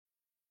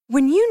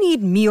When you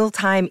need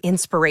mealtime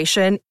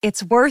inspiration,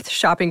 it's worth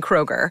shopping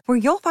Kroger, where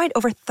you'll find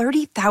over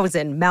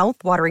 30,000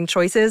 mouth-watering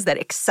choices that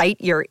excite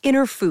your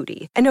inner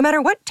foodie. And no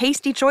matter what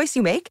tasty choice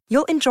you make,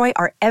 you'll enjoy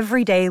our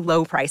everyday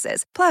low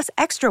prices, plus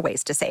extra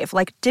ways to save,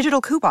 like digital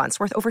coupons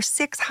worth over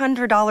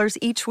 $600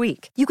 each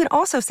week. You can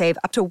also save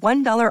up to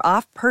 $1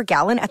 off per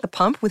gallon at the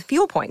pump with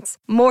fuel points.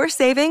 More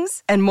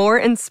savings and more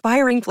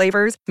inspiring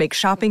flavors make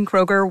shopping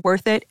Kroger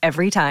worth it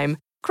every time.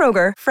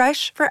 Kroger,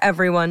 fresh for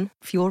everyone.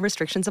 Fuel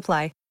restrictions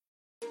apply.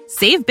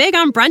 Save big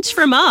on brunch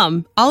for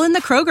mom, all in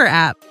the Kroger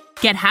app.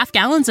 Get half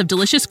gallons of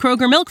delicious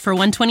Kroger milk for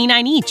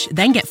 $1.29 each.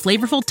 Then get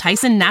flavorful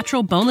Tyson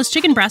natural boneless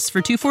chicken breasts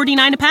for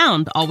 $2.49 a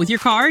pound, all with your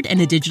card and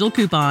a digital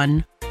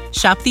coupon.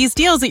 Shop these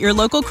deals at your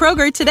local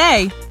Kroger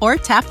today, or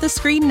tap the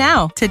screen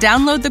now to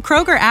download the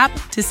Kroger app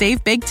to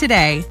save big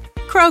today.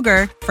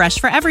 Kroger, fresh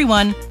for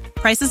everyone.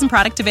 Prices and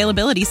product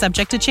availability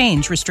subject to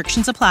change.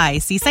 Restrictions apply.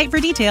 See site for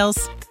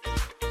details.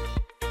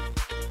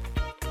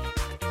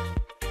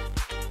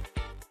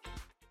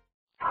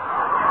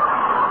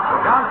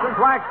 Johnson's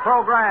Wax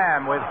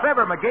Program with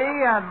Fibber,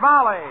 McGee, and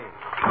Molly.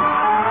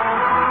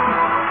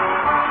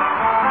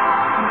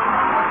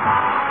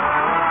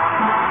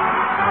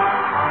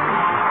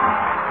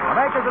 The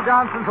makers of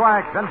Johnson's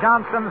Wax and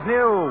Johnson's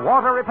new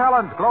water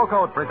repellent Glow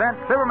Coat present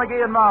Fibber,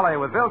 McGee, and Molly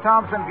with Bill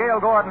Thompson, Gail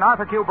Gordon,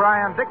 Arthur Q.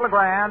 Bryan, Dick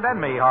LeGrand, and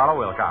me, Harlow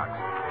Wilcox.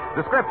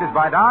 The script is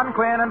by Don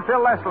Quinn and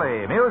Phil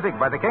Leslie. Music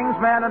by the King's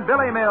Men and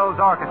Billy Mills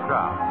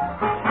Orchestra.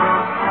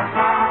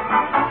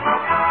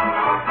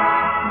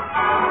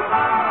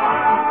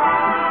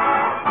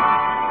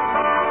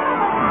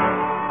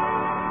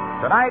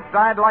 Tonight,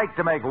 I'd like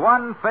to make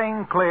one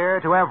thing clear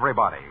to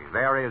everybody.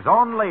 There is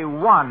only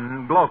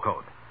one Glow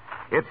Coat.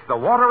 It's the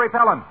water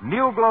repellent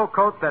new Glow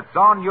Coat that's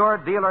on your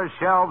dealer's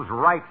shelves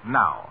right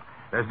now.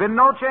 There's been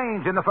no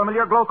change in the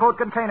familiar Glow Coat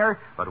container,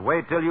 but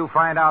wait till you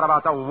find out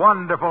about the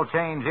wonderful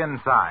change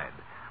inside.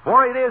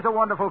 For it is a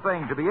wonderful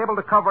thing to be able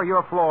to cover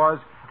your floors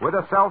with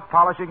a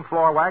self-polishing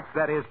floor wax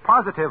that is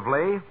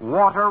positively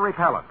water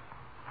repellent.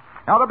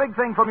 Now, the big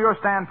thing from your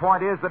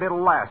standpoint is that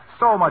it'll last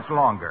so much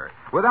longer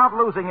without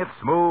losing its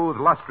smooth,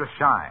 lustrous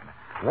shine.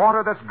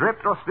 Water that's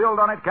dripped or spilled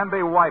on it can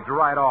be wiped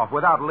right off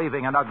without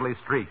leaving an ugly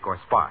streak or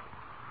spot.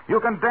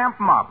 You can damp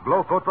mop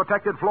Glow Coat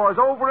protected floors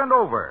over and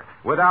over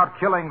without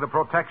killing the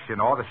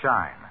protection or the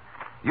shine.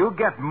 You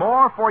get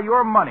more for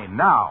your money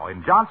now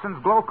in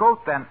Johnson's Glow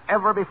Coat than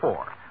ever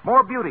before.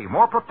 More beauty,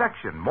 more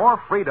protection,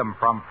 more freedom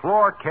from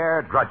floor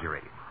care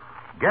drudgery.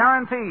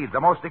 Guaranteed the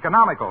most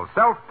economical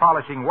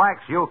self-polishing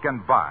wax you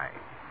can buy.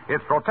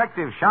 Its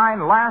protective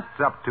shine lasts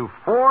up to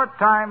 4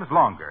 times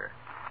longer.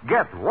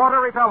 Get water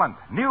repellent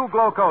new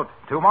Glow Coat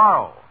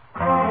tomorrow.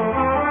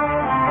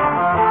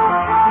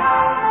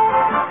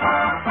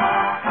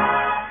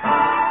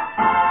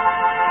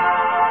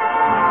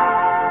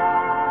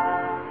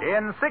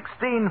 In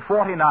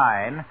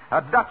 1649,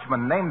 a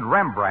Dutchman named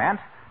Rembrandt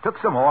took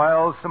some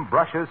oils, some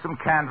brushes, some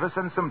canvas,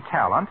 and some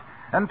talent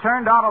and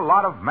turned out a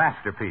lot of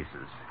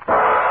masterpieces.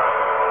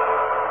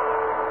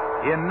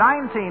 In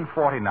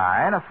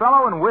 1949, a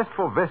fellow in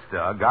Wistful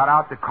Vista got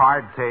out the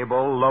card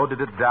table, loaded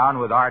it down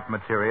with art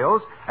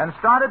materials, and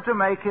started to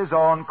make his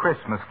own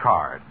Christmas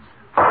cards.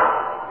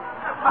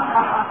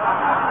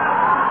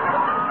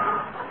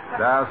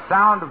 The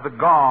sound of the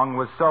gong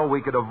was so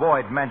we could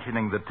avoid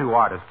mentioning the two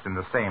artists in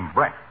the same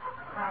breath.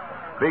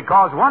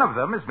 Because one of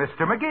them is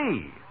Mr.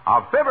 McGee,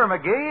 of Fibber,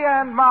 McGee,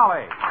 and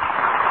Molly.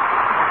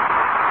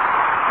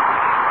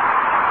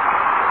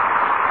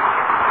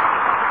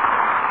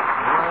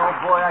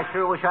 Boy, I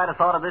sure wish I'd have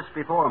thought of this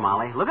before,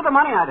 Molly. Look at the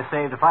money I'd have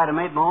saved if I'd have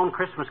made my own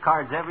Christmas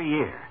cards every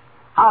year.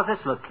 How's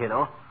this look,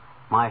 kiddo?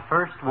 My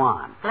first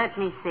one. Let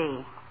me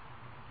see.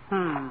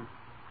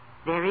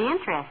 Very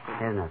interesting.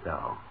 Isn't it,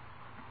 though?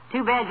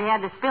 Too bad you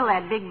had to spill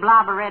that big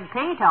blob of red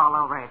paint all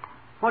over it.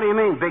 What do you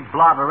mean, big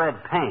blob of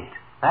red paint?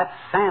 That's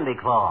Sandy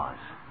Claus.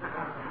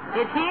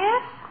 It's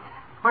his?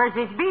 Where's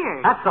his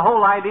beard? That's the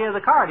whole idea of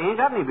the card. He ain't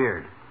got any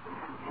beard.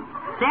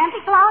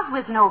 Santa Claus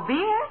with no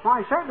beard?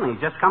 Why, certainly.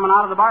 He's just coming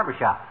out of the barber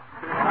shop.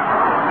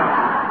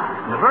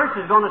 The verse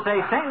is going to say,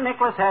 St.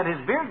 Nicholas had his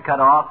beard cut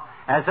off,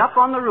 as up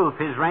on the roof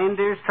his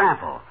reindeers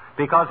trample.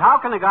 Because how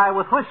can a guy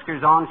with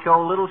whiskers on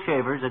show little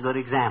shavers a good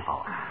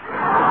example?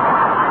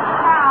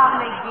 Oh,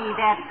 McGee,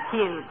 that's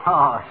cute.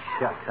 Oh,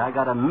 shucks. I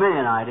got a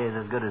million ideas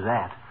as good as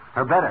that.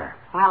 Or better.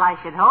 Well, I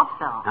should hope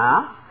so.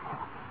 Huh?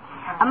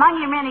 Among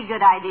your many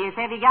good ideas,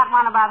 have you got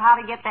one about how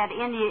to get that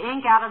India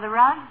ink out of the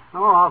rug?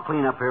 Oh, I'll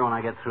clean up here when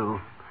I get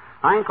through.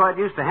 I ain't quite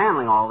used to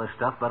handling all this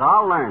stuff, but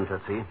I'll learn,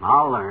 Tootsie.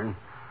 I'll learn.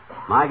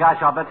 My gosh,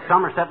 I'll bet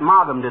Somerset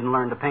Maugham didn't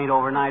learn to paint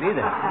overnight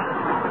either.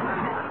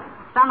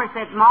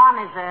 Somerset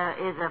Maugham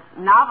is a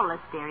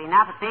novelist, dearie,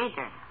 not a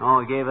painter. Oh,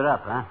 he gave it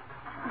up, huh?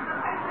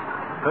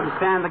 Couldn't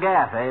stand the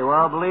gaff, eh?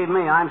 Well, believe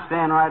me, I'm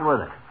staying right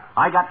with it.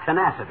 I got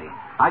tenacity.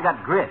 I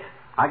got grit.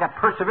 I got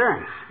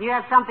perseverance. You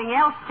have something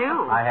else,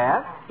 too. I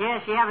have?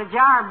 Yes, you have a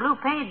jar of blue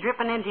paint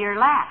dripping into your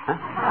lap. Huh?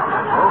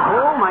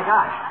 Oh, my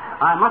gosh.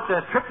 I must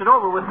have tripped it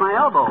over with my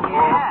elbow.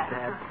 Yes.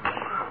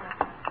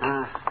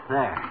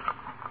 There.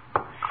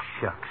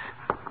 Shucks.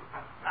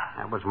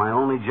 That was my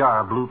only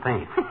jar of blue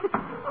paint.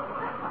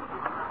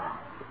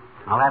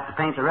 I'll have to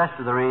paint the rest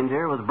of the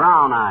reindeer with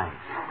brown eyes.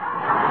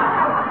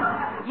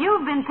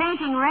 You've been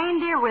painting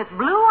reindeer with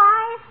blue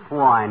eyes?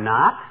 Why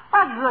not?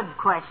 A good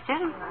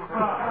question.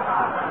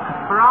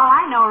 For all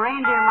I know,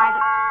 reindeer might...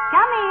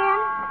 Come in.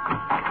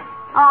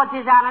 Oh,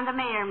 'tis Alan the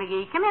Mayor,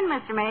 McGee. Come in,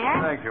 Mr. Mayor.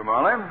 Thank you,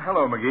 Molly.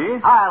 Hello,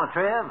 McGee. Hi,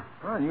 Latriv.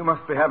 Well, you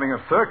must be having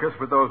a circus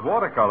with those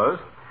watercolors.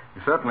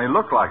 You certainly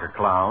look like a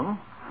clown.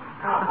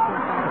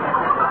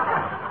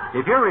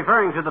 If you're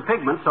referring to the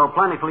pigment so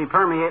plentifully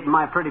permeating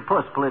my pretty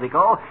puss,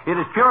 Politico, it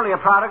is purely a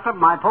product of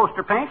my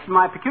poster paints and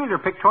my peculiar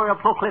pictorial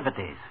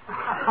proclivities.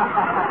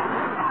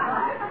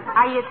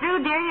 Are you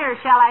through, dearie, or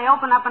shall I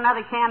open up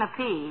another can of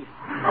peas?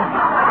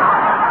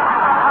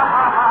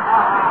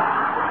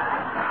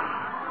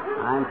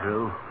 I'm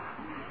through.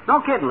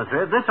 No kidding,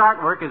 Latriv. This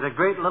artwork is a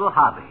great little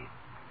hobby.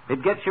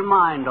 It gets your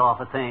mind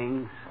off of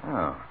things.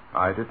 Oh,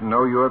 I didn't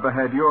know you ever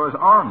had yours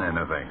on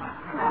anything.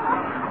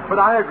 But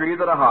I agree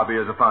that a hobby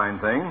is a fine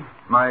thing.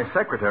 My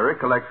secretary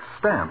collects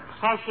stamps.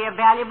 Has she a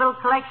valuable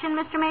collection,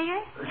 Mr. Mayor?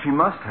 She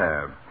must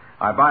have.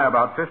 I buy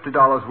about $50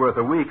 worth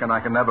a week, and I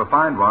can never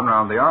find one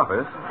around the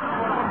office.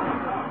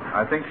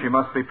 I think she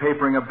must be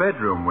papering a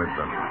bedroom with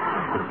them.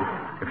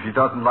 If she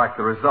doesn't like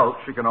the result,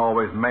 she can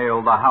always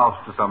mail the house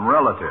to some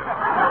relative.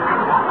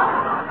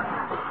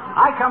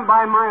 I come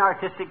by my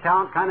artistic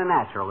talent kind of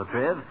natural,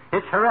 Latriv.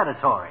 It's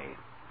hereditary.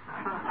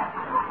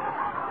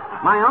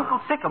 My Uncle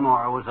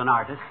Sycamore was an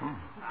artist.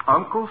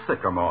 Uncle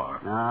Sycamore.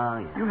 Oh,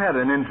 yes. You had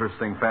an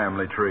interesting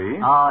family tree.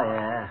 Oh,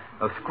 yes.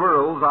 A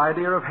squirrel's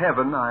idea of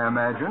heaven, I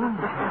imagine.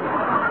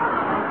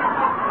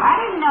 I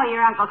didn't know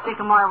your Uncle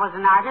Sycamore was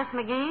an artist,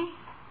 McGee.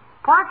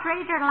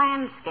 Portrait or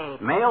landscape?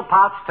 Mail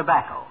pouch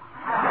tobacco.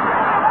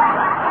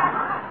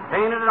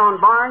 Painted it on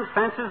barns,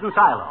 fences, and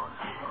silos.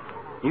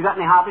 You got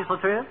any hobbies,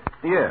 Latriv?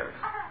 Yes.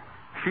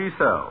 She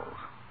sells.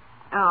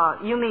 Oh,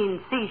 you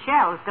mean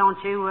seashells,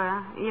 don't you,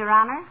 Your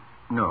Honor?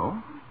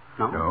 No.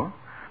 No? No.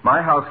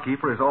 My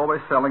housekeeper is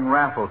always selling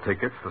raffle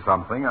tickets for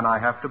something, and I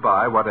have to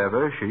buy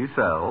whatever she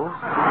sells.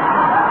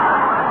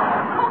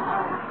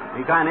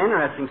 Be kind of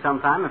interesting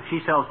sometime if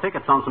she sells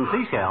tickets on some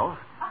seashells.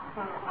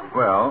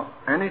 Well,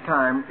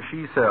 anytime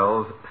she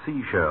sells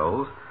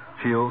seashells,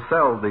 she'll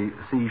sell the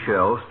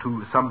seashells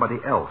to somebody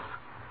else.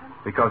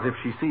 Because if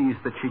she sees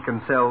that she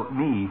can sell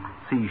me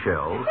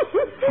seashells,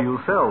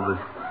 she'll sell this.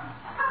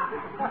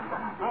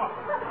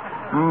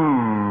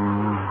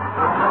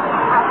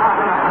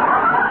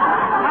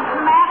 What's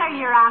the matter,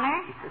 Your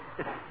Honor?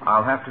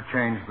 I'll have to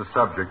change the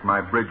subject. My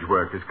bridge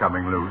work is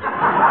coming loose.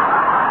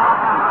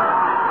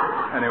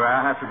 Anyway,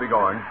 I have to be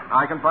going.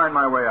 I can find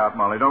my way out,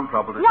 Molly. Don't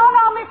trouble yourself.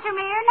 No, Mr.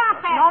 Mayor,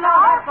 not that. No,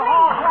 that's the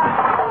whole...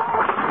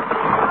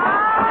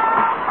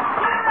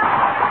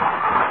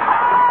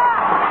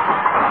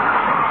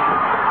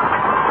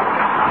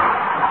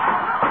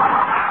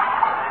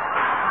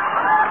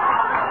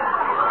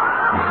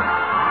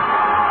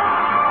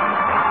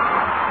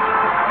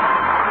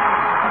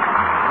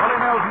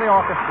 The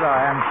orchestra,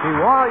 and she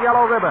wore a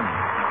yellow ribbon.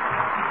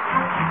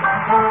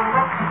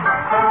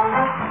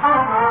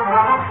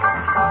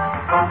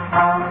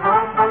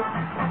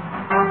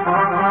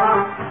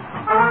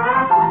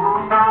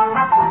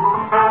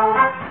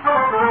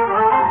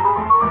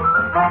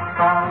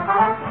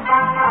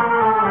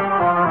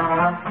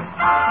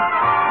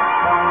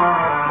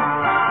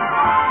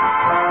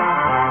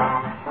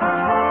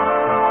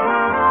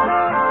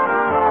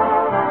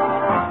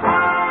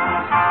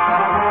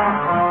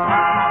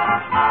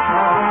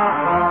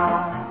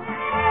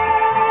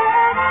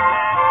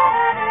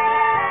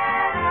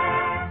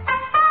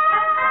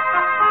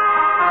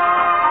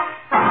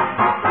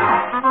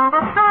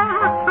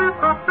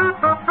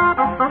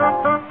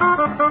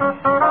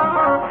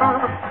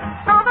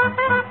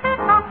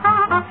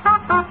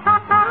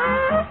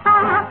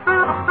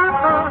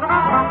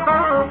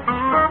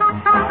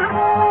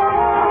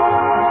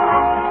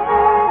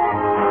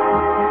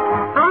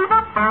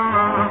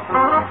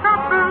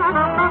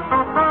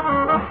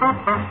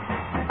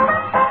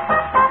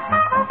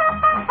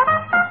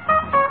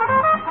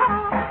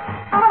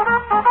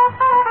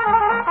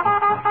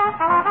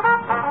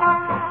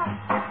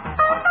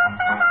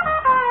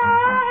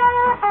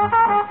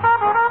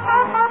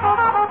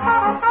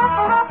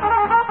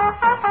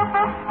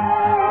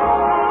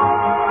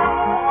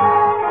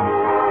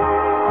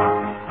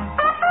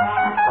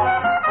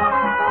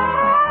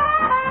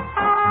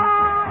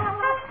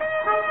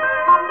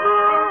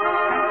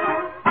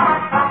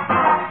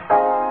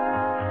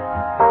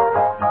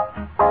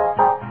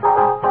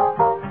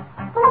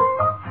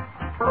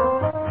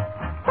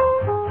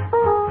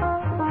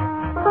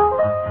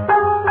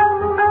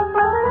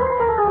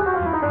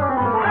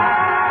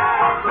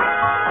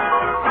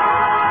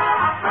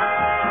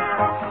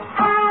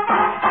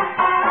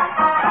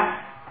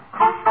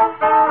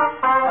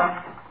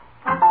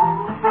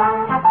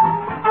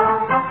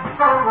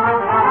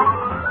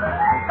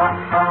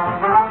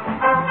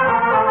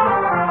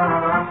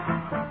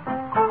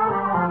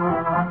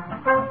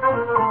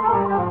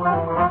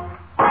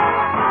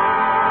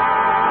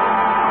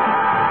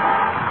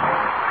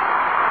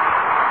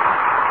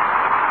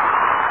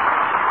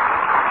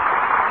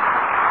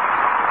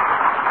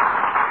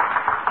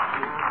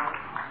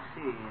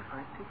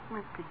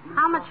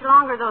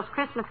 those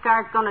Christmas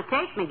cards going to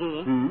take,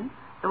 McGee. Hmm?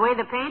 The way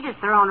the paint is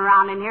thrown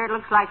around in here, it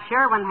looks like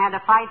Sherwin had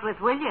a fight with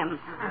Williams.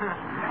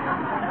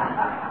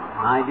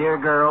 My dear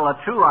girl, a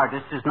true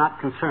artist is not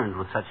concerned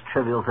with such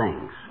trivial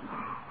things.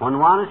 When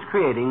one is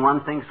creating,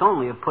 one thinks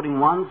only of putting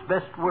one's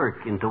best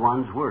work into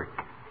one's work.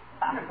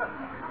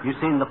 You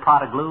seen the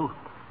pot of glue?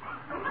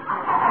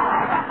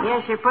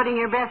 Yes, you're putting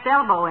your best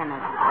elbow in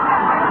it.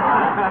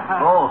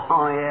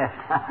 Oh, yeah.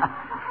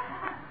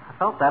 I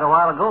felt that a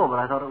while ago, but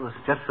I thought it was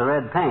just the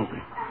red paint.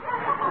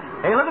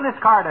 Hey, look at this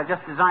card I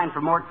just designed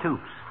for Mort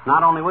Toops.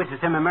 Not only wishes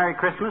him a Merry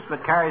Christmas,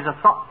 but carries a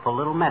thoughtful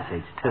little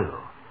message, too.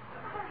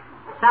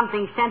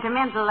 Something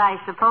sentimental, I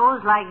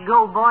suppose, like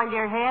go boil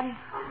your head.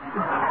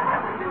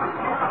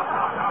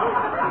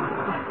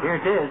 Here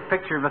it is,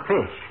 picture of a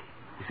fish.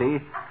 You see,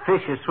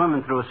 fish is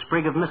swimming through a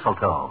sprig of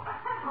mistletoe.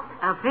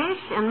 A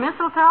fish and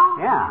mistletoe?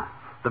 Yeah.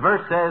 The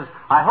verse says,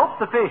 I hope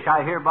the fish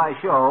I hereby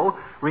show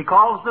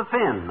recalls the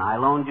fin I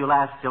loaned you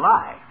last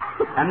July.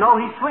 And though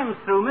he swims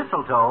through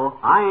mistletoe,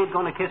 I ain't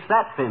going to kiss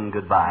that fin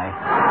goodbye.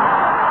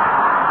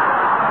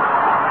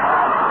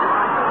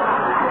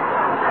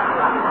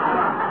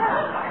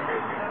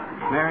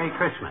 Merry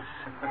Christmas.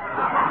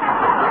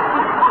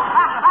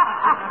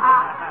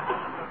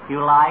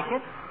 You like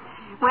it?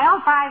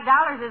 Well,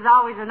 $5 is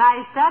always a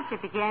nice touch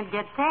if you can't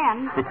get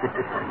 10.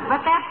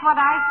 But that's what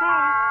I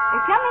say.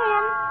 Come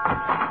in.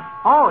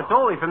 Oh, it's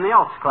Ole from the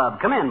Elks Club.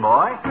 Come in,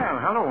 boy. Well,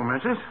 hello,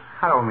 Mrs.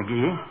 Hello,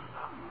 McGee.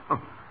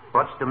 Oh,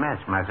 what's the mess,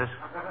 Mrs.?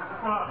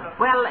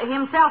 Well,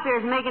 himself here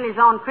is making his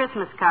own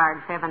Christmas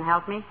cards, heaven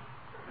help me.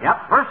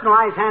 Yep,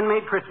 personalized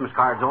handmade Christmas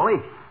cards,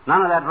 Ole.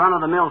 None of that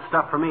run-of-the-mill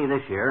stuff for me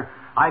this year.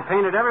 I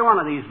painted every one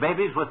of these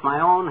babies with my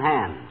own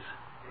hands.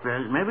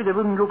 Well, maybe they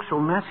wouldn't look so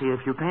messy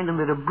if you paint them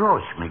with a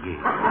brush,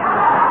 McGee.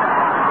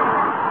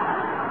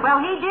 Well,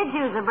 he did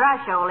use a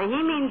brush, Ole.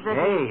 He means that...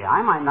 Hey,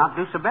 I might not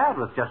do so bad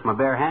with just my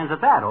bare hands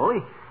at that,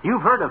 Ole.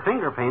 You've heard of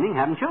finger painting,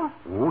 haven't you?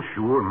 Oh,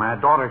 sure. My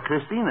daughter,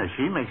 Christina,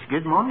 she makes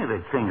good money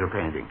with finger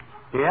painting.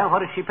 Yeah, what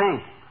does she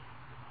paint?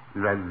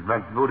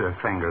 What would a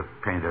finger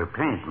painter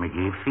paint,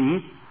 McGee?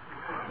 Feet?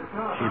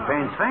 She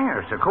paints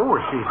fingers, of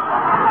course.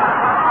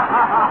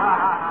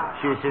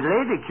 She's a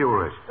lady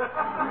curist.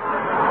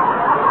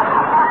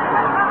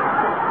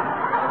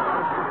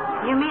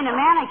 You mean a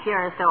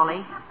manicurist,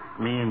 Ole?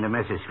 Me and the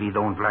missus, we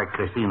don't like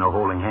Christina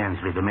holding hands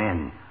with the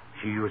men.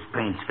 She just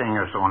paints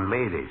fingers on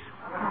ladies.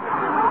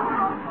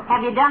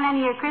 Have you done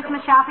any of your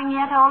Christmas shopping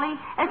yet, Ole?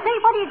 Say,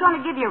 what are you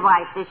going to give your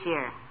wife this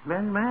year?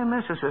 Well, my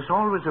missus is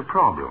always a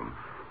problem.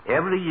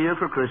 Every year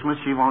for Christmas,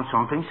 she wants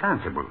something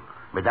sensible.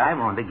 But I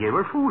want to give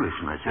her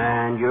foolishness.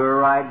 And you're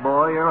right,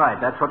 boy, you're right.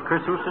 That's what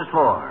Christmas is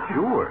for.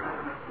 Sure.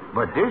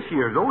 But this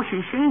year, though,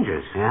 she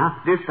changes. Yeah?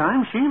 This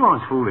time, she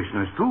wants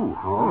foolishness, too.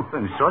 Oh.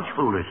 And such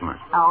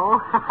foolishness. Oh.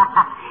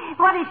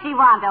 What does she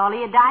want,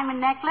 Ole? A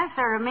diamond necklace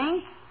or a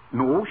mink?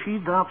 No, she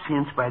drops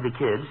hints by the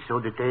kids so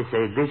that they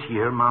say this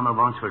year Mama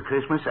wants for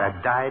Christmas a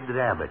dyed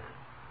rabbit.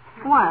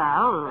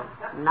 Well,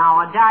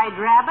 now a dyed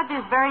rabbit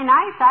is very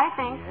nice, I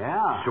think.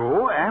 Yeah.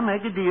 So I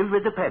make a deal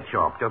with the pet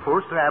shop. The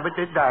first rabbit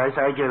that dies,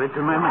 I give it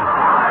to my man.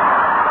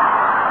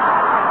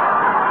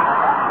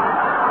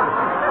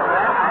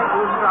 I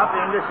couldn't drop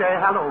in to say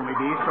hello,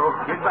 McGee, so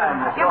goodbye,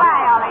 Miss.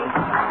 Goodbye, Ollie.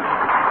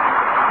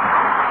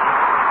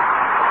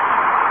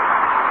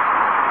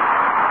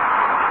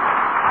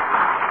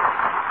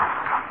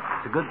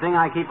 It's a good thing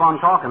I keep on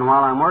talking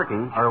while I'm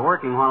working, or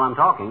working while I'm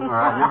talking, or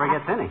I'd never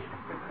get finished.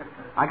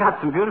 I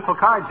got some beautiful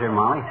cards here,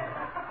 Molly.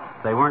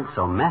 They weren't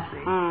so messy.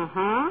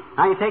 Mm-hmm.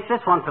 Now, you take this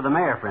one for the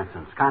mayor, for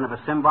instance. Kind of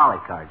a symbolic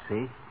card,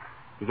 see?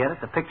 You get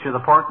it? The picture of the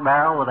pork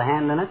barrel with a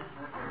hand in it?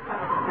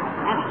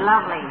 That's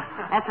lovely.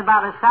 That's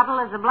about as subtle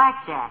as a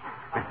blackjack.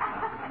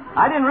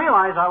 I didn't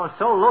realize I was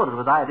so loaded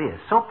with ideas,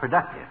 so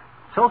productive,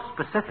 so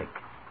specific.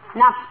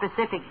 Not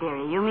specific,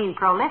 dearie. You mean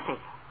prolific.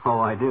 Oh,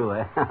 I do,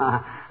 eh?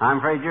 I'm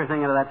afraid you're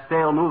thinking of that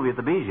stale movie at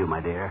the Bijou,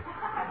 my dear.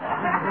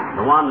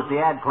 The one that the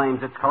ad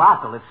claims it's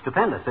colossal, it's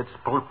stupendous, it's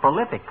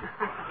prolific.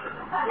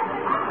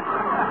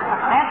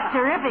 That's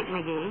terrific,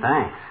 McGee.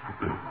 Thanks.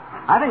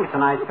 I think it's a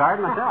nice card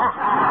myself.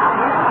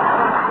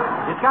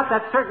 It's got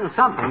that certain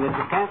something that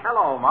you can't...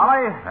 Hello,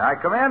 Molly. I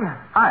come in?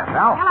 Hi,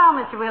 pal. Hello,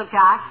 Mr.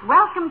 Wilcox.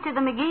 Welcome to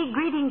the McGee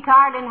Greeting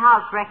Card and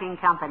House Wrecking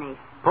Company.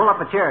 Pull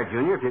up a chair,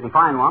 Junior, if you can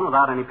find one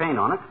without any paint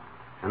on it,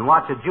 and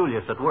watch a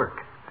Julius at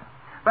work.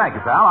 Thank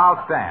you, pal.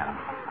 I'll stand.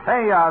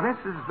 Hey, this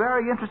is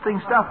very interesting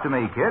stuff to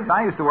me, kids.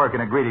 I used to work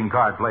in a greeting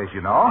card place,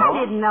 you know. I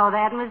didn't know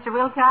that, Mr.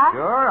 Wilcox.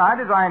 Sure, I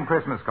design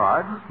Christmas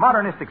cards.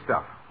 Modernistic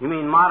stuff. You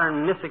mean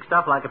modernistic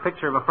stuff like a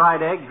picture of a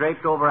fried egg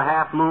draped over a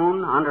half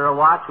moon, under a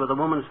watch with a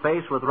woman's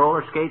face with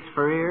roller skates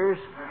for ears?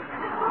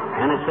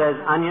 And it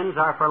says, onions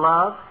are for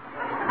love?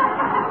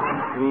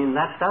 You mean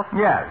that stuff?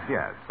 Yes.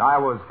 I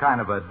was kind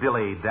of a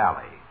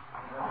dilly-dally.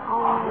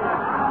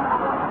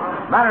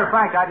 Oh. Matter of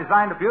fact, I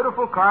designed a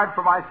beautiful card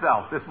for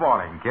myself this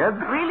morning, kids.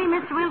 Really,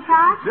 Mr.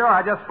 Wilcox? Sure,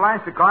 I just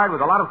flashed a card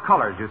with a lot of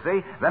colors, you see.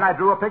 Then I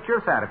drew a picture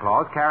of Santa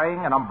Claus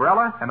carrying an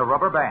umbrella and a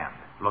rubber band.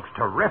 Looks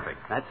terrific.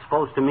 That's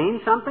supposed to mean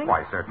something?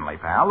 Why, certainly,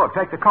 pal. Look,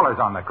 take the colors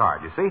on the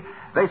card, you see?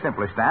 They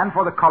simply stand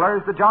for the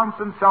colors the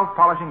Johnson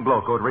self-polishing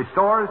glow coat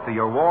restores to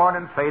your worn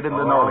and faded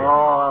linoleum.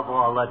 Oh, of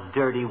all the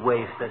dirty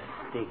waste that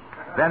stinks.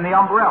 Then the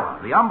umbrella.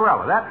 The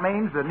umbrella. That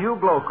means the new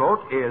glow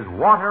coat is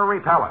water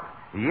repellent.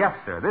 Yes,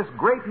 sir. This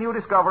great new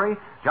discovery,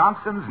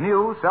 Johnson's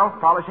new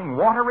self-polishing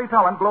water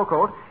repellent glow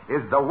coat,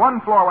 is the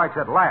one floor wax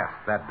at last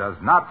that does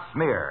not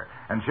smear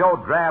and show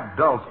drab,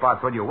 dull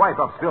spots when you wipe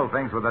up spilled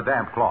things with a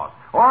damp cloth.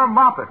 Or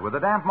mop it with a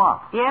damp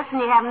mop. Yes,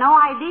 and you have no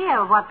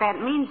idea what that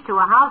means to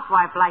a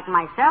housewife like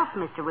myself,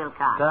 Mr.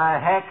 Wilcox. The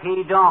heck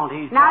he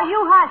don't. Now,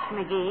 you hush,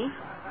 McGee.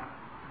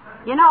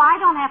 You know, I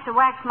don't have to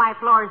wax my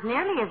floors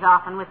nearly as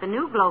often with the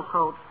new glow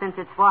coat since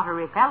it's water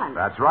repellent.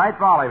 That's right,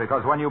 Molly,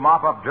 because when you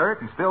mop up dirt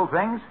and spilled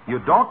things, you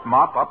don't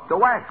mop up the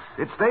wax.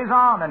 It stays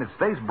on and it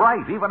stays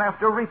bright even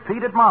after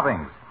repeated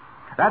moppings.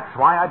 That's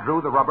why I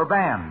drew the rubber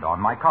band on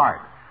my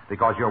card,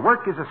 because your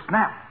work is a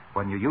snap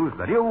when you use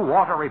the new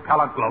water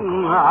repellent glow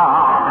coat.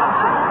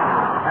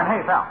 And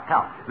hey,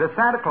 pal, the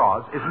Santa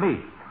Claus is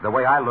me, the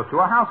way I look to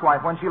a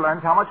housewife when she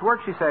learns how much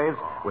work she saves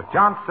with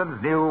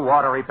Johnson's new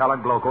water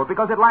repellent glow coat,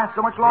 because it lasts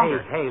so much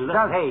longer. Hey,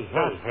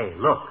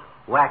 look.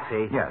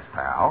 Waxy. Yes,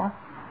 pal.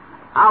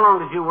 How long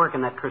did you work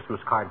in that Christmas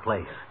card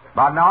place?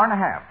 About an hour and a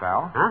half,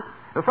 pal. Huh?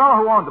 The fellow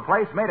who owned the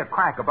place made a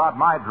crack about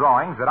my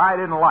drawings that I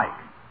didn't like,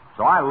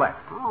 so I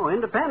left. Oh,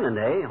 independent,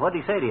 eh? What'd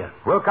he say to you?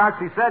 Wilcox,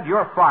 he said,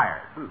 you're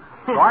fired.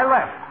 So I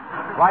left.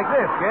 Like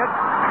this, kid.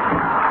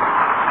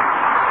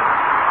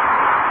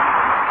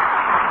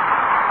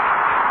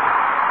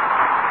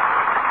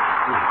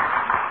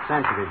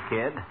 Sensitive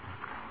kid.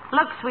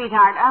 Look,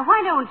 sweetheart,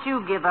 why don't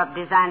you give up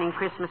designing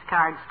Christmas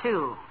cards,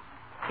 too?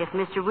 If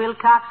Mr.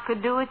 Wilcox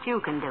could do it, you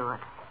can do it.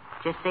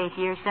 Just say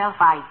to yourself,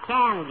 I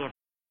can give it.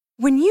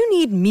 When you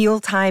need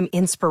mealtime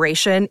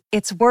inspiration,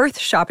 it's worth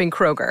shopping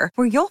Kroger,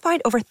 where you'll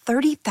find over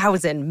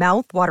 30,000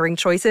 mouth-watering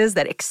choices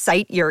that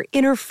excite your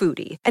inner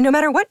foodie. And no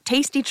matter what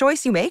tasty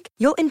choice you make,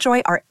 you'll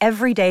enjoy our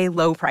everyday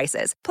low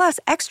prices, plus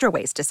extra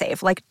ways to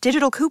save, like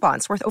digital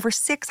coupons worth over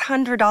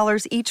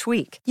 $600 each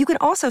week. You can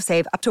also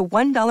save up to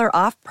 $1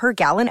 off per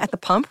gallon at the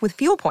pump with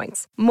fuel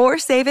points. More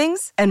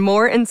savings and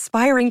more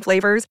inspiring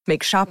flavors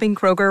make shopping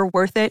Kroger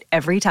worth it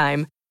every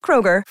time.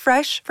 Kroger,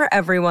 fresh for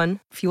everyone.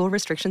 Fuel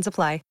restrictions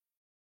apply.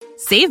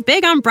 Save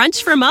big on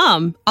brunch for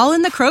mom, all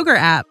in the Kroger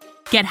app.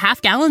 Get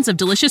half gallons of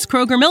delicious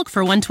Kroger milk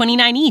for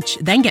 $1.29 each.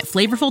 Then get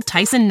flavorful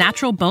Tyson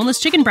natural boneless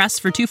chicken breasts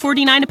for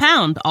 $2.49 a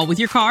pound, all with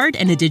your card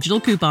and a digital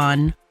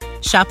coupon.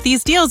 Shop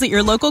these deals at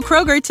your local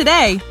Kroger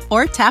today,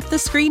 or tap the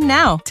screen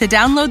now to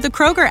download the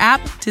Kroger app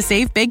to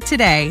save big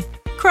today.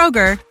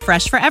 Kroger,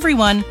 fresh for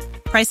everyone.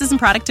 Prices and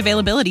product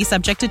availability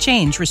subject to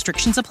change.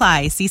 Restrictions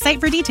apply. See site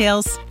for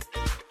details.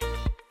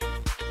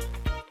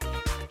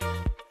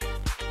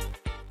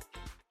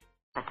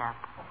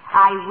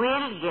 I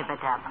will give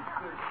it up.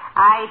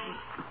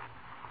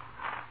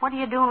 What are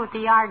you doing with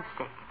the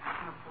yardstick?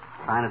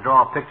 Trying to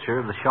draw a picture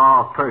of the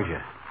Shah of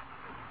Persia.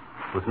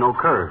 With no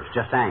curves,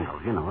 just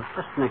angles. You know, it's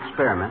just an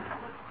experiment.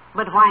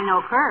 But why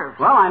no curves?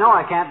 Well, I know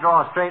I can't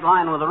draw a straight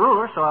line with a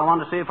ruler, so I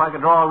wanted to see if I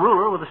could draw a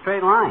ruler with a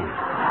straight line.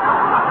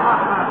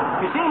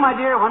 You see, my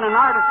dear, when an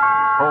artist...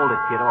 Hold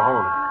it, kiddo,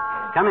 hold it.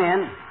 Come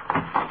in.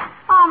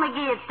 Oh,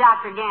 McGee, it's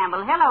Dr.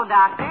 Gamble. Hello,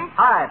 Doctor.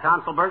 Hi,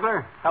 tonsil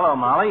burglar. Hello,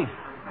 Molly.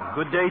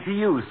 Good day to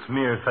you,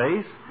 smear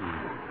face.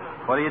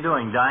 What are you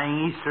doing,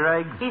 dyeing Easter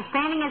eggs? He's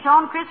painting his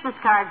own Christmas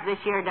cards this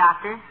year,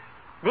 Doctor.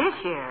 This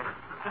year?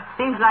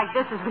 Seems like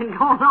this has been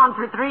going on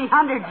for 300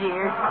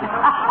 years.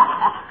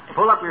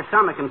 Pull up your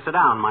stomach and sit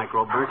down,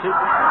 microbe merchant.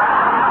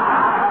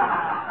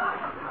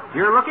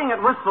 You're looking at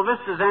Wistful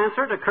Vista's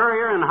answer to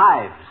Courier and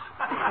Hives.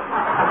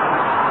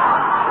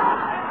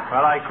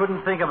 Well, I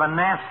couldn't think of a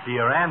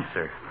nastier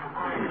answer.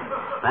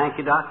 Thank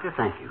you, Doctor,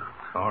 thank you.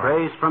 All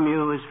right. Praise from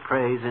you is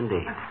praise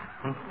indeed.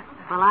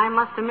 Well, I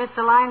must have missed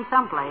a line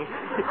someplace.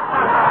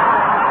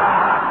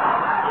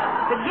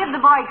 But give the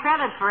boy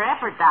credit for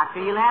effort,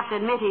 Doctor. You'll have to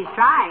admit he's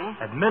trying.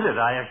 Admit it,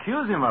 I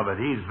accuse him of it.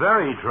 He's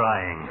very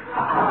trying.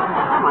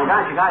 Oh, my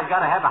gosh, you guys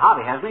got to have a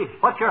hobby, hasn't he?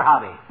 What's your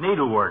hobby?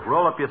 Needlework.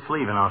 Roll up your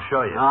sleeve and I'll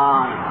show you.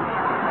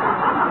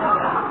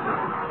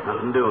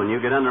 Nothing doing.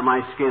 You get under my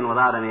skin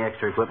without any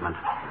extra equipment.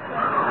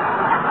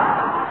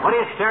 What are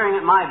you staring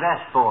at my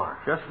vest for?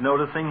 Just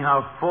noticing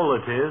how full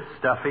it is,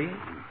 stuffy.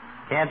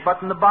 Can't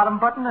button the bottom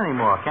button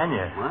anymore, can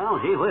you?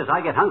 Well, gee whiz, I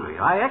get hungry.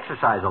 I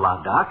exercise a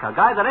lot, Doc. A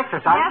guy that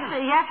exercises...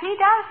 Yes, he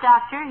does,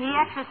 Doctor. He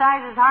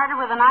exercises harder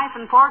with a knife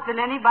and fork than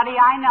anybody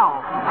I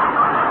know.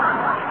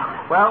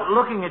 Well,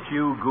 looking at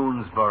you,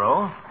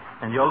 Goonsboro,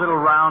 and your little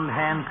round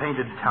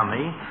hand-painted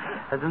tummy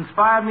has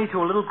inspired me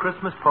to a little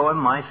Christmas poem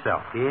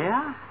myself.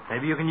 Yeah?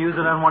 Maybe you can use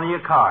it on one of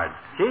your cards.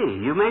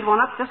 Gee, you made one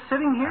up just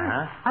sitting here?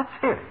 Uh-huh. Let's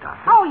hear it,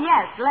 Doctor. Oh,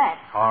 yes,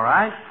 let's. All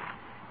right.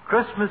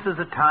 Christmas is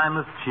a time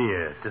of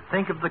cheer, to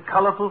think of the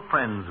colorful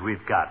friends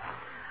we've got.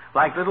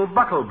 Like little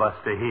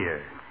Bucklebuster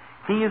here.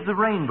 He is the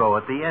rainbow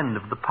at the end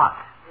of the pot.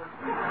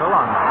 So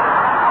long, Molly.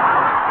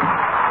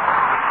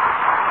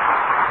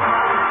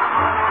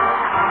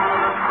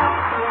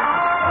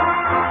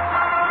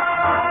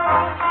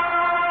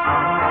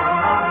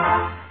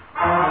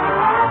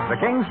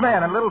 King's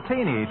Men and Little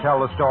Teeny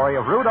tell the story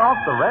of Rudolph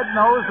the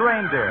Red-Nosed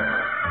Reindeer.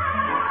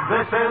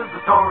 This is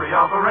the story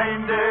of a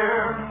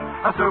reindeer,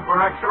 a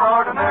super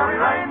extraordinary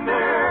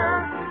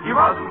reindeer. He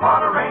wasn't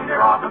what a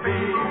reindeer ought to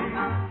be,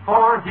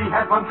 for he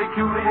had one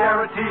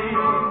peculiarity.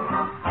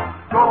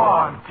 Go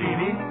on,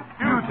 Teeny,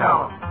 you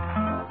tell him.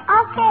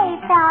 Okay,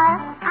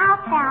 fellas, I'll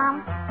tell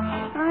him.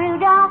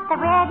 Rudolph the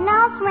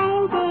red-nosed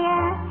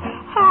reindeer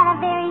had a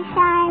very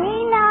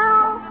shiny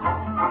nose,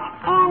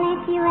 and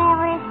if you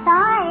ever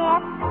saw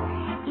it,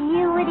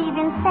 you would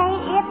even say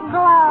it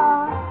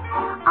glows.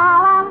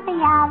 All of the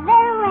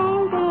other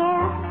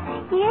reindeer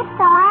used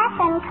to laugh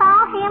and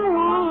call him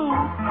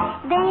names.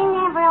 They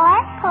never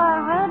let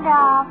poor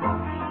Rudolph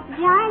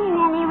join in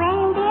any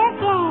reindeer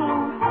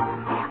games.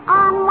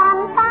 On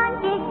one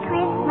foggy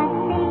Christmas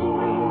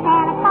Eve,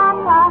 Santa Claus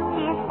lost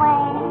his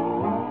way.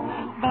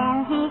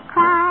 Then he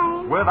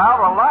cried, Without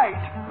a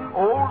light,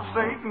 old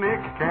Saint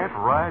Nick can't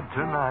ride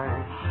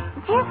tonight.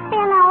 just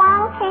then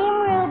along came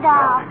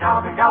Rudolph,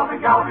 Galloping,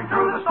 galloping, galloping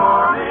through the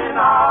stormy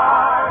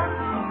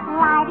night.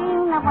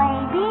 lighting the way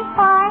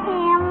before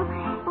him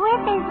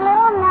with his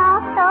little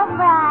nose so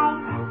bright.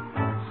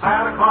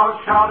 Santa Claus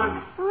shouted,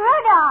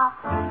 Rudolph,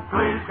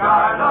 Please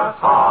guide us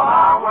on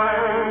our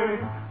way.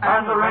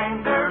 And the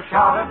reindeer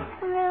shouted,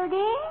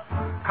 Rudy,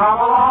 Come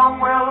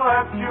along, we'll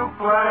let you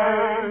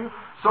play.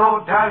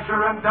 So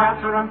Dasher and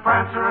Dancer and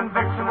Prancer and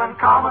Vixen and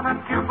Comet and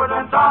Cupid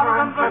and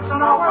Donner and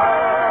Blitzen away.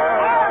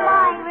 come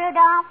on,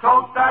 Rudolph.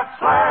 Tote that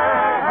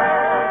sleigh,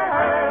 hey,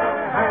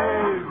 hey,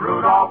 hey,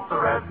 Rudolph the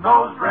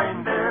red-nosed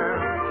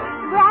reindeer.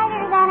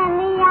 Brighter than a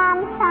neon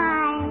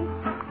sign.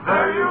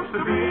 There used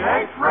to be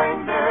 8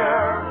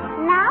 reindeer.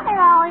 Now there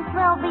always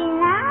will be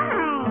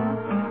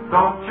 9.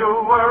 Don't you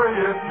worry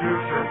if you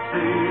should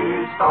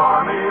see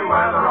stormy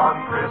weather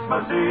on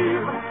Christmas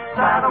Eve.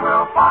 Santa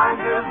will find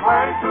his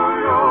way to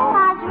you.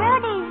 'Cause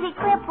Rudy's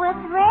equipped with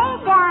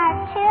radar,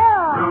 too.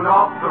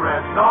 Rudolph the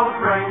red-nosed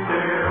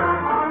reindeer,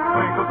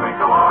 twinkle,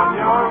 twinkle on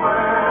your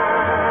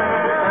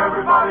way.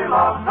 Everybody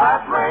loves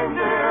that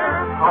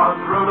reindeer, 'cause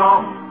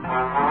Rudolph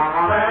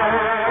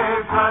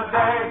saves the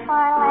day.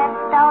 For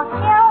little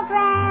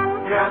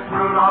children. Yes,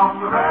 Rudolph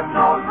the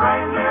red-nosed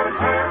reindeer's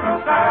here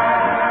to stay.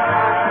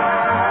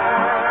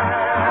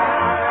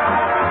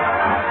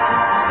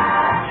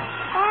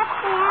 That's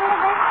the end of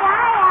the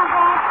story, I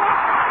bet you.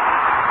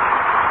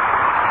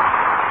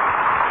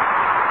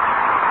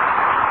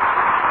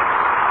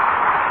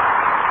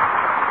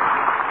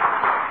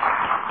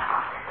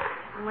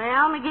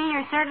 Well, McGee,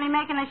 you're certainly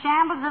making a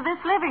shambles of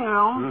this living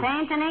room.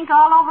 Paint and ink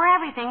all over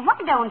everything. Why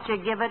don't you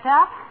give it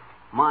up?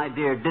 My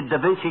dear, did Da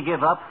Vinci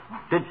give up?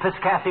 Did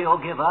Piscatio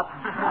give up?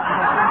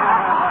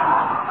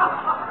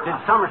 Did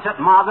Somerset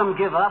Maugham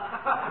give up?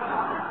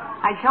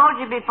 I told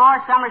you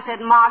before,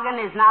 Somerset Maugham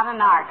is not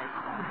an artist.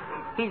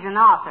 He's an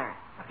author.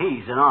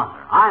 He's an author.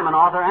 I'm an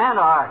author and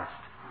an artist.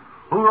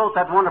 Who wrote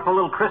that wonderful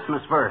little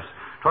Christmas verse?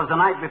 'Twas the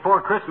night before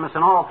Christmas,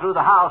 and all through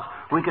the house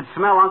we could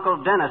smell Uncle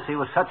Dennis. He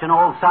was such an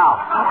old sow.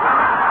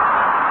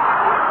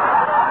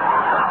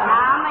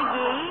 Now,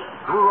 McGee.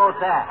 Who wrote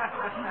that?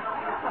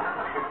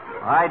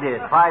 I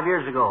did, 5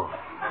 years ago.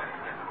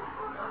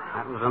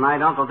 That was the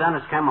night Uncle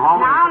Dennis came home.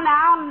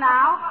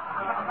 Now.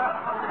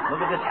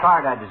 Look at this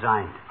card I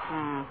designed.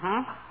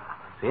 Mm-hmm.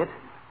 See it?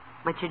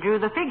 But you drew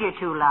the figure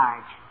too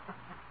large.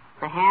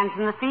 The hands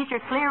and the feet are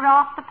clear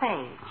off the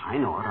page. I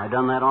know it. I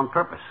done that on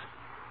purpose.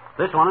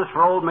 This one is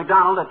for old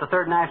McDonald at the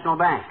Third National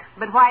Bank.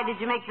 But why did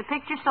you make the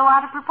picture so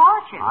out of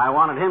proportion? I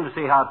wanted him to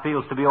see how it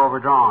feels to be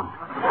overdrawn.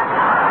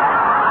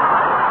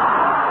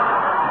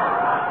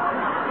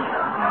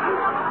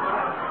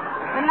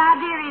 But now,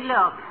 dearie,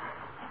 look.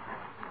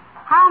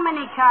 How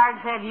many cards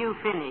have you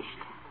finished?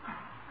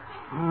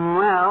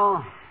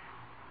 Well,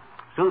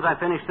 as soon as I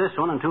finish this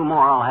one and 2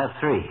 more, I'll have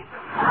 3.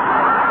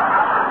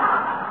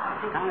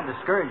 Kind of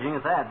discouraging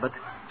at that, but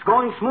it's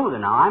going smoother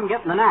now. I'm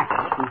getting the knack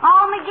of it.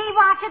 Oh, McGee,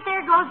 watch it.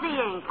 There goes the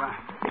ink.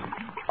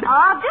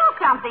 Oh,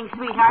 do something,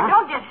 sweetheart.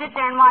 Don't just sit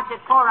there and watch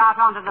it pour out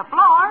onto the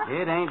floor.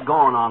 It ain't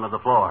going onto the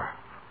floor.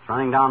 It's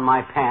running down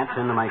my pants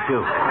into my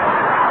shoe.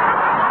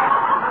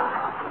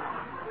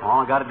 All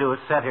I got to do is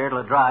sit here till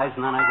it dries,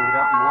 and then I can get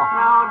up and walk.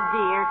 Oh,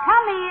 dear.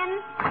 Come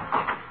in.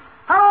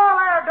 Hello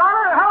there,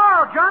 daughter.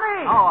 Hello,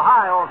 Johnny. Oh,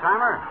 hi,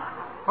 old-timer.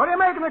 What are you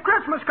making the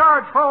Christmas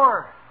cards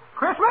for?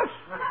 Christmas?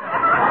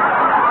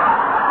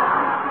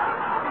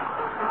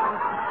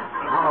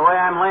 Well, the way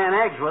I'm laying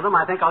eggs with them,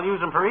 I think I'll use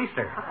them for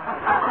Easter.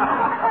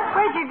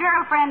 Where's your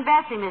girlfriend,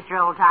 Bessie, Mr.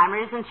 Oldtimer?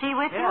 Isn't she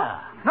with you? Yeah.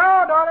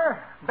 No, daughter.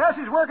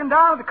 Bessie's working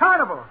down at the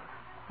carnival.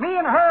 Me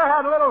and her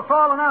had a little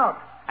falling out.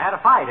 Had a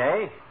fight,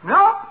 eh?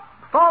 Nope,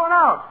 falling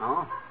out.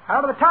 Oh?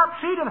 Out of the top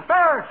seat of the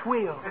Ferris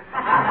wheel.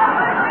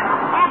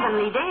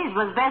 Heavenly days.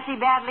 Was Bessie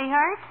badly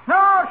hurt?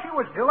 No, she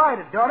was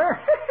delighted, daughter.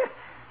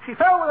 She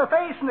fell with her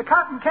face in the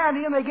cotton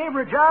candy, and they gave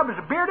her a job as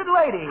a bearded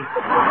lady.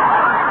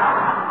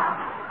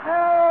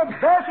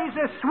 Bessie's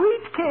a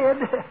sweet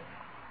kid.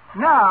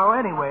 Now,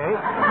 anyway.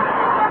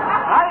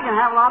 I can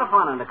have a lot of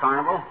fun in the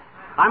carnival.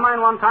 I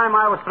mind one time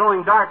I was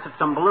throwing darts at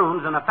some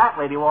balloons and a fat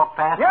lady walked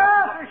past.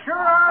 Yes, they sure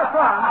are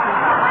fun.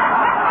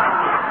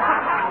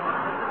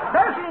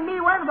 Bessie and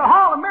me went to the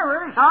Hall of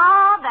Mirrors.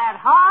 Oh, that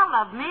Hall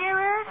of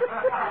Mirrors.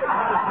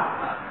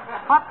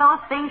 What those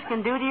things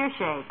can do to your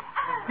shape.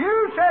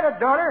 You said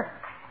it, daughter.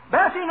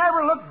 Bessie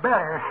never looked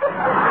better.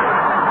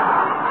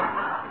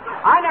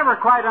 I never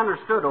quite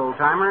understood,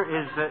 old-timer.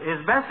 Is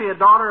Bessie a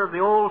daughter of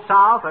the Old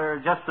South or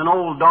just an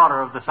old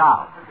daughter of the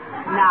South?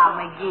 Now,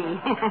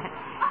 McGee.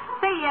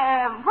 Say,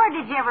 where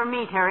did you ever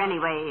meet her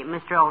anyway,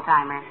 Mr.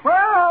 Oldtimer?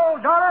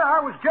 Well, daughter, I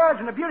was judge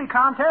in a beauty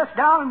contest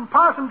down in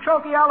Possum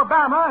Choke,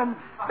 Alabama, and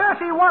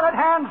Bessie won it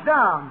hands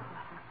down.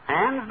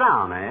 Hands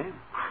down, eh?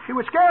 She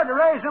was scared to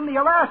raise them. The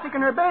elastic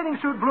in her bathing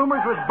suit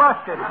bloomers was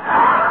busted.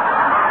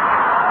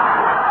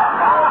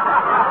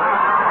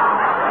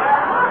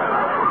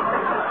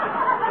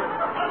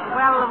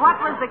 Well, what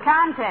was the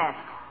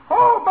contest?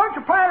 Oh, a bunch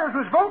of players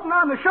was voting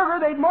on the sugar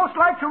they'd most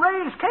like to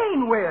raise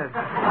Cain with.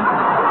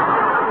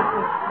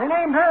 They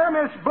named her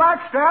Miss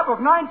Blackstrap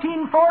of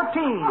 1914.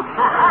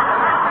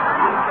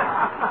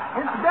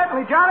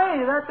 Incidentally,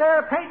 Johnny, that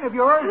there painting of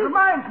yours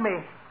reminds me.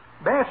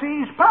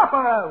 Bessie's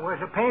papa was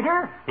a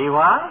painter. He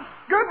was?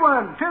 Good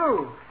one,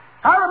 too.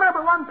 I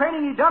remember one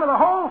painting he'd done of the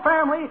whole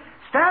family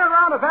standing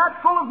around a vat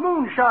full of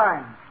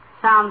moonshine.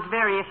 Sounds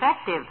very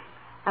effective.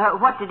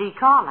 What did he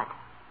call it?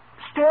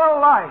 Still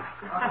life.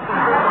 Well,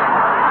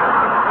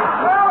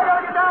 we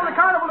gotta get down to the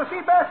carnival to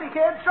see Bessie,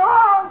 kid. So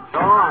long. So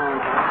long.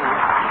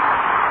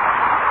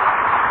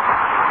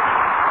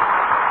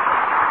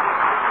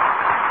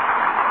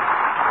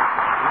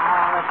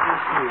 Now, let me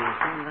see.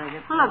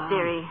 Look,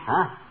 dearie.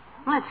 Huh?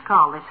 Let's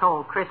call this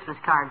whole Christmas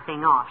card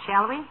thing off,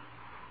 shall we?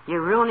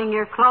 You're ruining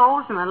your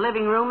clothes, and the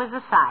living room is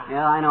a sight.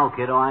 Yeah, I know,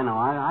 kiddo, I know.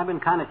 I've been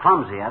kind of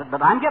clumsy at it,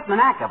 but I'm getting the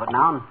knack of it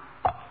now. And...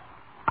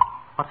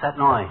 What's that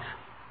noise?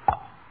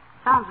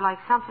 Sounds like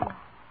something.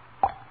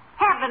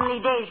 Heavenly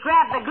days,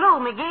 grab the glue,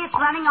 McGee. It's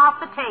running off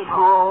the table.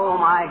 Oh,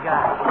 my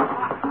God.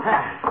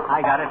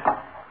 I got it.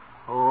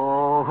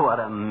 Oh, what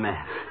a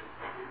mess.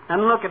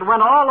 And look, it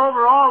went all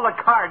over all the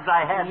cards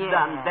I had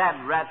done.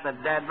 Dad rat.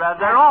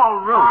 They're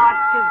all ruined. Oh,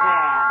 too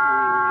bad.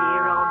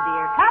 Dear, oh,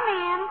 dear. Come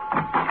in.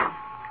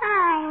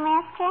 Hi,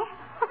 mister.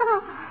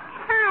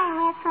 Hi,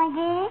 Miss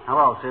McGee.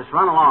 Hello, sis.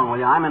 Run along with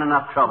you. I'm in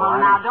enough trouble. Well,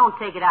 now, don't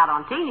take it out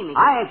on Teeny, McGee.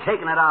 I ain't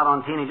taking it out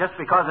on Teeny just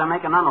because I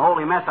make an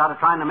unholy mess out of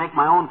trying to make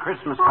my own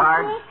Christmas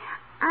cards. Okay.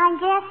 I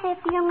guess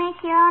if you make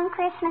your own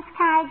Christmas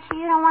cards,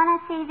 you don't want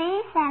to see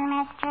these then,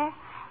 mister.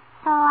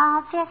 So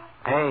I'll just...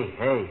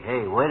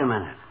 Hey, wait a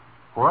minute.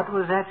 What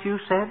was that you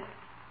said?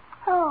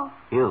 Who?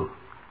 You.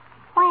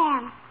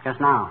 When? Just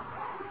now.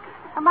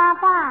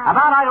 About what?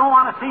 About I don't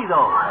want to see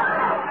those.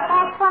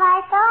 That's what I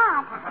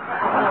thought.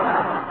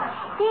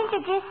 These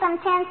are just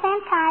some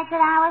 10-cent cards that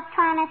I was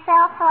trying to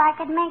sell so I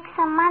could make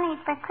some money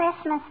for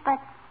Christmas, but,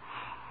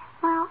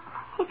 well,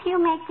 if you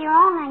make your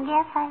own, I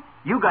guess I...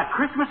 You got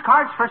Christmas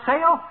cards for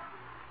sale?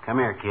 Come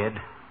here, kid.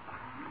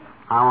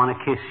 I want to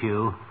kiss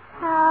you.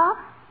 Oh?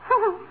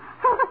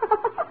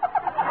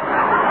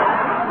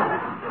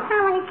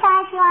 How many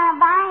cards you want to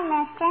buy,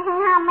 mister?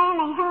 How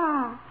many,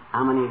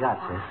 How many you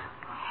got, sis?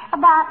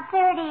 About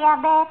 30, I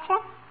betcha.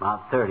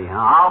 About 30, huh?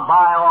 I'll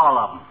buy all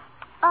of them.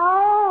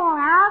 Oh,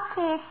 I'll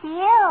kiss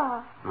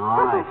you.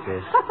 All right,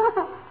 sis.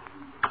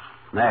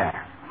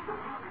 There.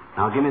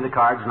 Now give me the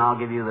cards and I'll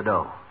give you the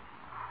dough.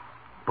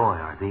 Boy,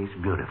 are these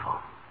beautiful.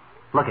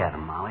 Look at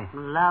them, Molly.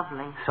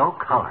 Lovely. So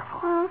colorful.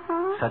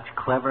 Mm-hmm. Such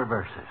clever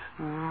verses.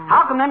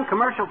 How can them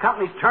commercial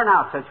companies turn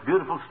out such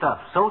beautiful stuff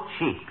so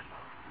cheap?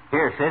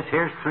 Here, sis,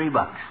 here's $3.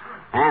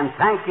 And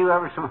thank you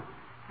ever so much.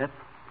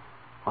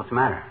 What's the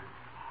matter?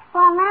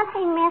 Well,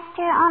 nothing,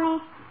 mister,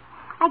 only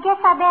I guess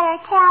I better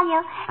tell you.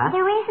 Huh?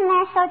 The reason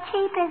they're so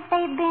cheap is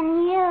they've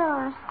been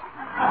used.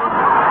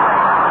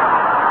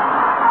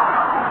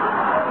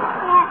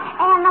 Yeah,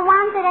 and the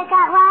ones that have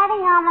got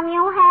writing on them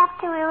you'll have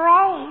to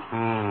erase.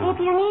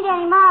 If you need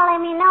any more, let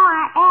me know.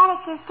 Our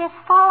attic is just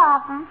full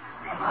of them.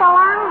 So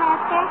long,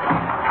 mister.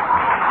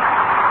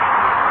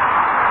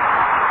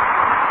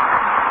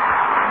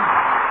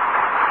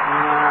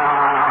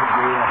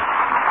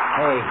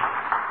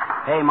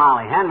 Hey,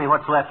 Molly, hand me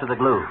what's left of the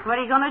glue. What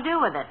are you going to do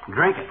with it?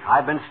 Drink it.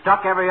 I've been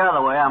stuck every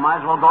other way. I might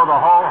as well go the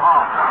whole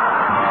hog.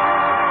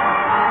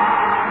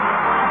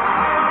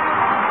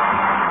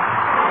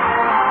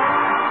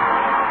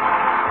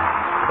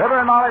 Fibber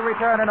and Molly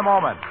return in a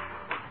moment.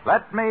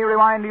 Let me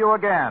remind you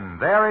again,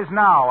 there is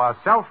now a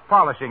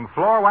self-polishing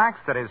floor wax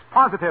that is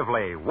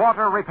positively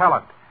water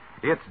repellent.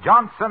 It's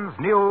Johnson's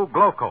new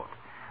Glow Coat.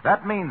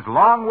 That means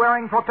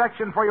long-wearing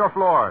protection for your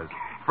floors,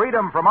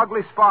 freedom from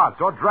ugly spots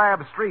or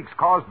drab streaks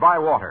caused by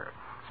water.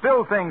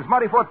 Spill things,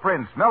 muddy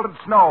footprints, melted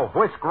snow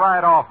whisk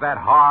right off that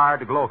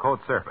hard Glow Coat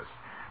surface.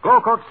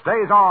 Glow Coat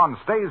stays on,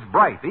 stays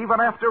bright,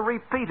 even after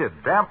repeated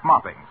damp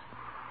moppings.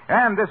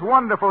 And this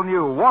wonderful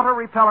new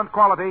water-repellent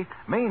quality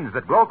means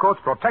that Glow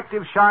Coat's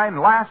protective shine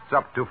lasts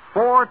up to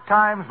 4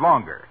 times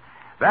longer.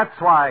 That's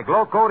why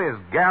Glow Coat is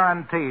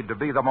guaranteed to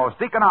be the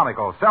most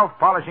economical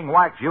self-polishing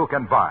wax you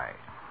can buy.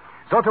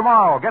 So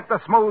tomorrow, get the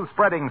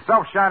smooth-spreading,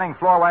 self-shining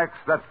floor wax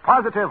that's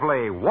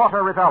positively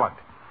water-repellent.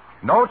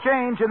 No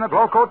change in the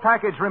Glow Coat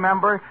package,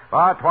 remember,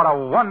 but what a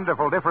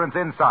wonderful difference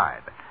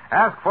inside.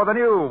 Ask for the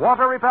new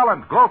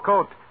water-repellent Glow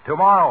Coat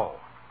tomorrow.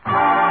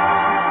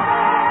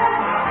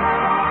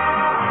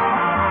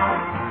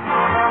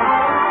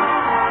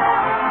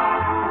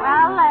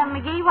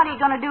 McGee, what are you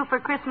going to do for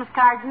Christmas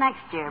cards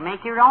next year?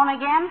 Make your own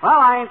again?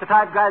 Well, I ain't the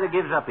type guy that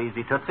gives up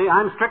easy, Tootsie.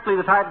 I'm strictly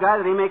the type guy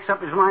that he makes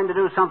up his mind to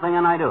do something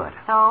and I do it.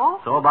 So?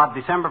 So about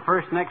December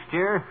 1st next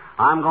year,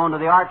 I'm going to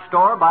the art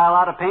store, buy a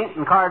lot of paint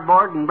and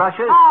cardboard and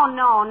brushes. Oh,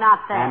 no,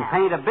 not that. And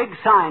paint a big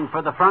sign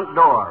for the front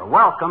door.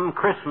 Welcome,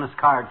 Christmas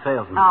card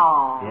salesman.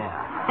 Oh. Yeah.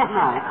 Good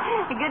night.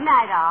 Good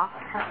night, all.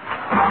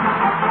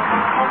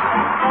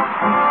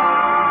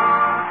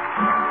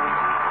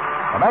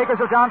 The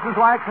makers of Johnson's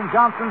Wax and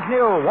Johnson's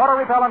new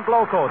water-repellent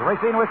Glow Coat,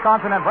 Racine,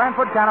 Wisconsin, and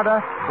Brantford,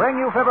 Canada, bring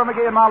you Fibber,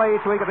 McGee, and Molly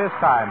each week at this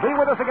time. Be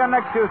with us again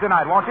next Tuesday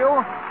night, won't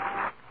you?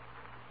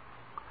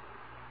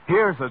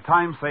 Here's a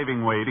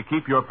time-saving way to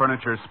keep your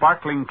furniture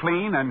sparkling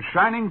clean and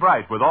shining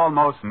bright with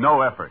almost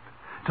no effort.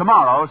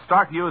 Tomorrow,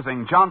 start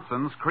using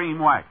Johnson's Cream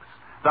Wax,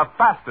 the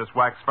fastest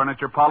wax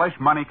furniture polish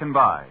money can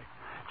buy.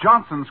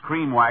 Johnson's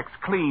Cream Wax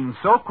cleans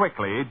so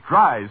quickly,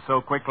 dries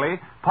so quickly,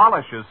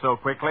 polishes so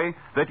quickly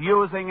that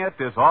using it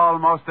is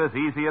almost as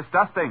easy as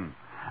dusting.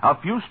 A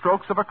few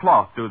strokes of a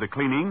cloth do the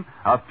cleaning.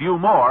 A few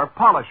more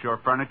polish your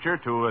furniture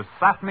to a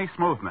satiny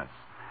smoothness.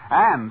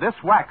 And this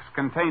wax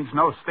contains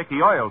no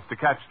sticky oils to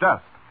catch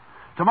dust.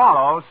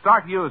 Tomorrow,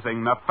 start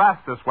using the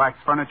fastest wax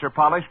furniture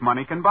polish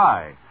money can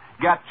buy.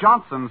 Get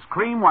Johnson's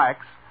Cream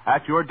Wax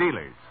at your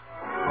dealers.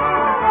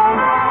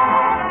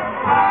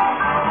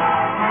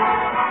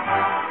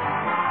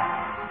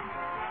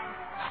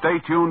 Stay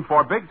tuned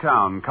for Big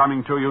Town,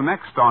 coming to you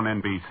next on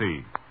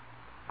NBC.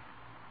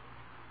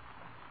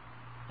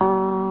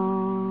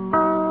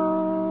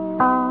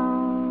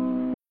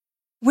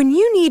 When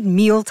you need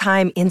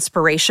mealtime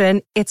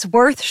inspiration, it's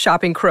worth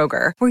shopping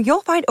Kroger, where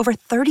you'll find over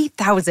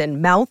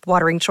 30,000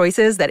 mouth-watering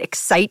choices that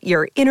excite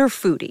your inner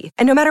foodie.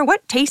 And no matter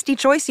what tasty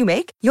choice you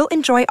make, you'll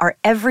enjoy our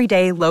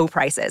everyday low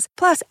prices,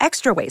 plus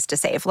extra ways to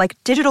save, like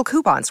digital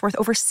coupons worth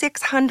over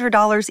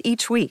 $600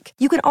 each week.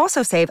 You can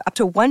also save up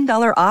to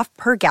 $1 off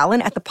per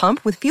gallon at the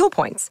pump with fuel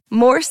points.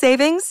 More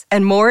savings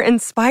and more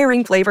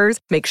inspiring flavors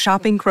make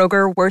shopping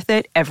Kroger worth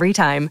it every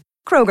time.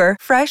 Kroger,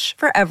 fresh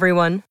for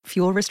everyone.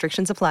 Fuel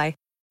restrictions apply.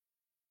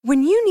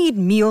 When you need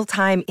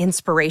mealtime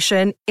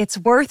inspiration, it's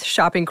worth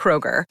shopping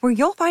Kroger, where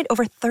you'll find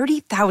over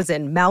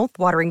 30,000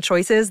 mouth-watering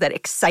choices that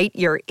excite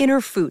your inner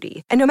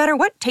foodie. And no matter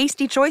what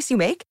tasty choice you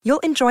make, you'll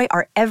enjoy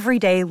our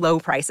everyday low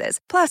prices,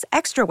 plus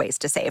extra ways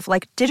to save,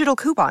 like digital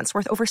coupons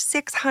worth over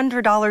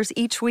 $600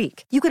 each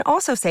week. You can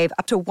also save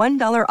up to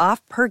 $1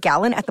 off per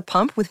gallon at the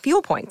pump with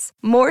fuel points.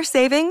 More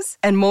savings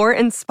and more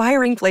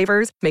inspiring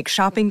flavors make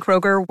shopping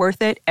Kroger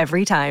worth it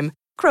every time.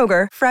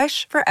 Kroger,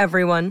 fresh for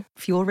everyone.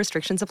 Fuel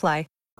restrictions apply.